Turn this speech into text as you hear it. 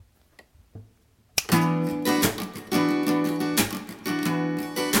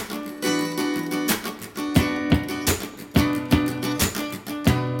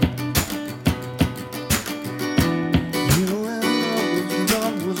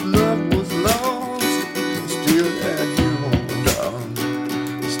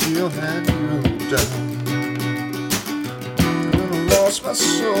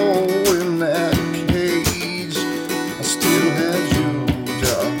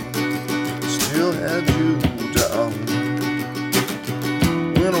had you, darling.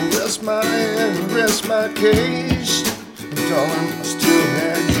 When I rest my hand and rest my case, darling, I still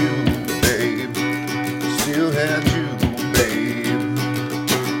had you, babe. Still had you, babe.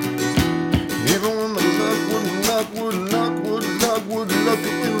 Even when my luck wouldn't luck, when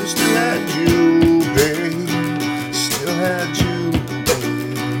I still had you, babe. Still had you,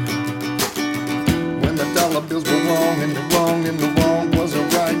 babe. When the dollar bills were wrong and the wrong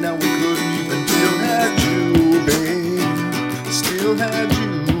wasn't right, now we couldn't even. Still had you, babe. Still had you.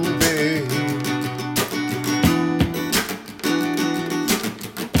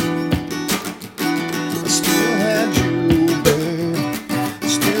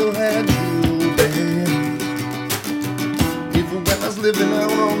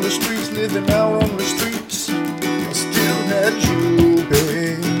 Living out on the streets, I still had you,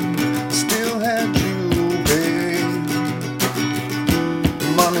 babe. Still had you, babe.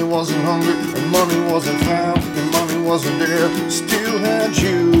 Money wasn't hungry, and money wasn't found, and money wasn't there. Still had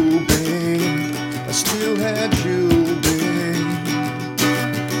you, babe. I still had you, babe.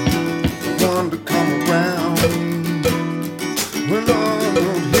 I wanted to come around when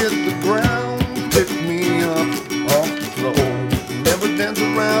love hit the ground, pick me up off the floor. Never danced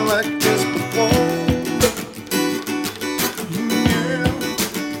around like this before. Yeah,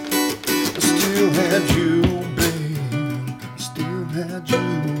 I still had you, babe. Still had you,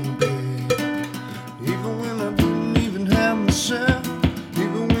 babe. Even when I didn't even have myself,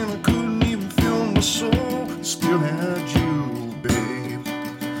 even when I couldn't even feel my soul, still had you, babe.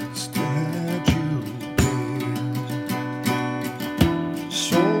 Still had you, babe.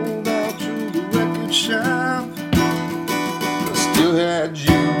 Sold out to the record shop. Still had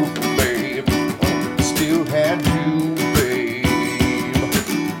you, babe. Still had you, babe.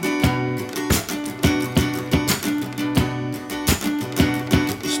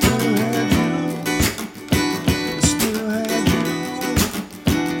 Still had you. Still had you.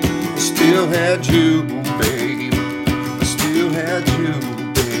 Still had you, babe. Still had you,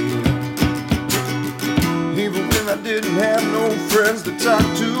 babe. Even when I didn't have no friends to talk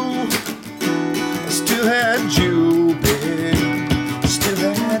to, I still had you, babe.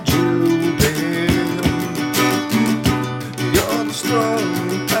 Still had you, babe. You're the stone,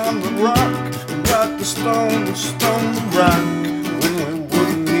 I'm the rock the stone the rock. When we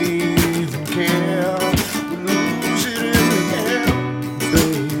wouldn't even care, we lose it in the air,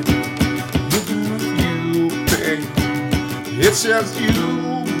 babe. You, babe. It's just you,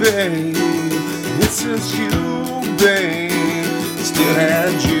 babe. It's just you, babe. Still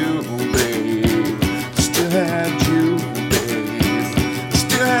had you, babe. Still had you, babe.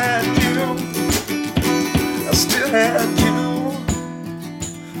 Still had you. I still had you.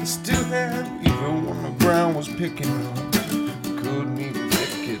 I still had, even when the ground was picking up, couldn't even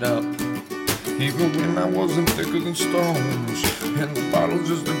pick it up. Even when I wasn't thicker than stones, and the bottles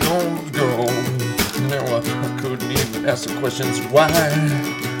just a gone go. Now I couldn't even ask the questions why.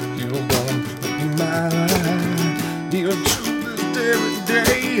 You're gonna be mine. Even to this very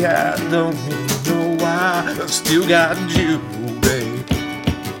day, I don't even know why. I still got you, babe.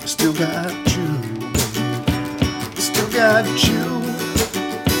 Still got you, babe. Still got you.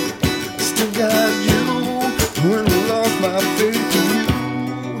 Still got you. When I lost my faith in you.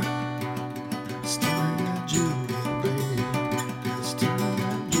 Still had you, babe. Still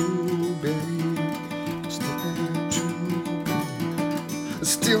had you, babe. Still had you, babe.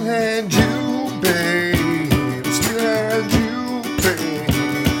 Still had you, babe.